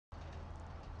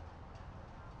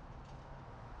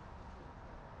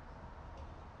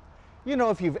You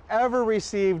know, if you've ever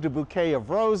received a bouquet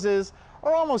of roses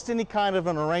or almost any kind of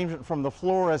an arrangement from the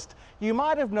florist, you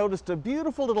might have noticed a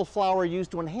beautiful little flower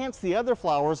used to enhance the other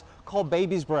flowers called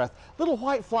baby's breath. Little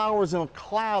white flowers in a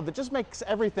cloud that just makes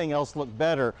everything else look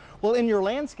better. Well, in your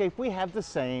landscape, we have the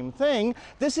same thing.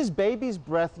 This is baby's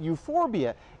breath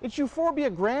euphorbia. It's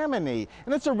Euphorbia graminea,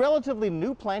 and it's a relatively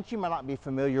new plant. You might not be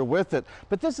familiar with it,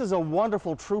 but this is a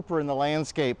wonderful trooper in the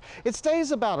landscape. It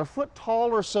stays about a foot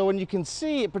tall or so, and you can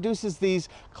see it produces these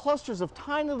clusters of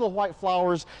tiny little white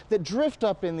flowers that drift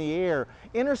up in the air,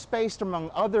 interspaced among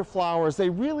other flowers. They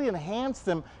really enhance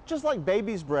them, just like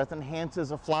baby's breath enhances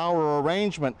a flower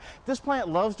arrangement. This plant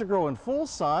loves to grow in full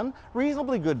sun,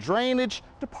 reasonably good drainage,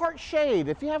 to part shade.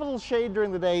 If you have a little shade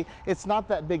during the day, it's not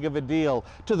that big of a deal.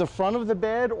 To the front of the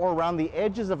bed or around the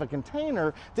edges of a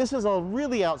container, this is a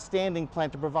really outstanding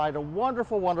plant to provide a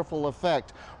wonderful, wonderful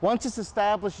effect. Once it's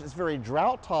established, it's very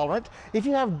drought tolerant. If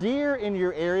you have deer in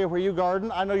your area where you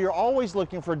garden, I know you're always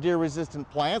looking for deer-resistant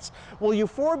plants. Well,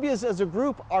 euphorbias as a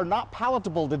group are not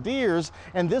palatable to deers,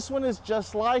 and this one is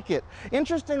just like it.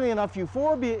 Interestingly enough,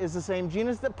 euphorbia is the same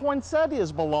genus that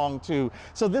poinsettias belong to.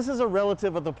 So this is a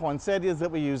relative of the poinsettias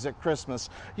that we use at Christmas.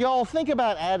 Y'all, think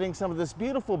about adding some of this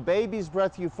beautiful baby's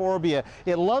breath euphorbia.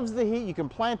 It loves the heat. You can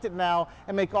plant it now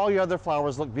and make all your other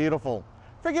flowers look beautiful.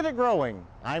 Forget it growing.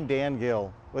 I'm Dan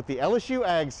Gill with the LSU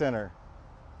Ag Center.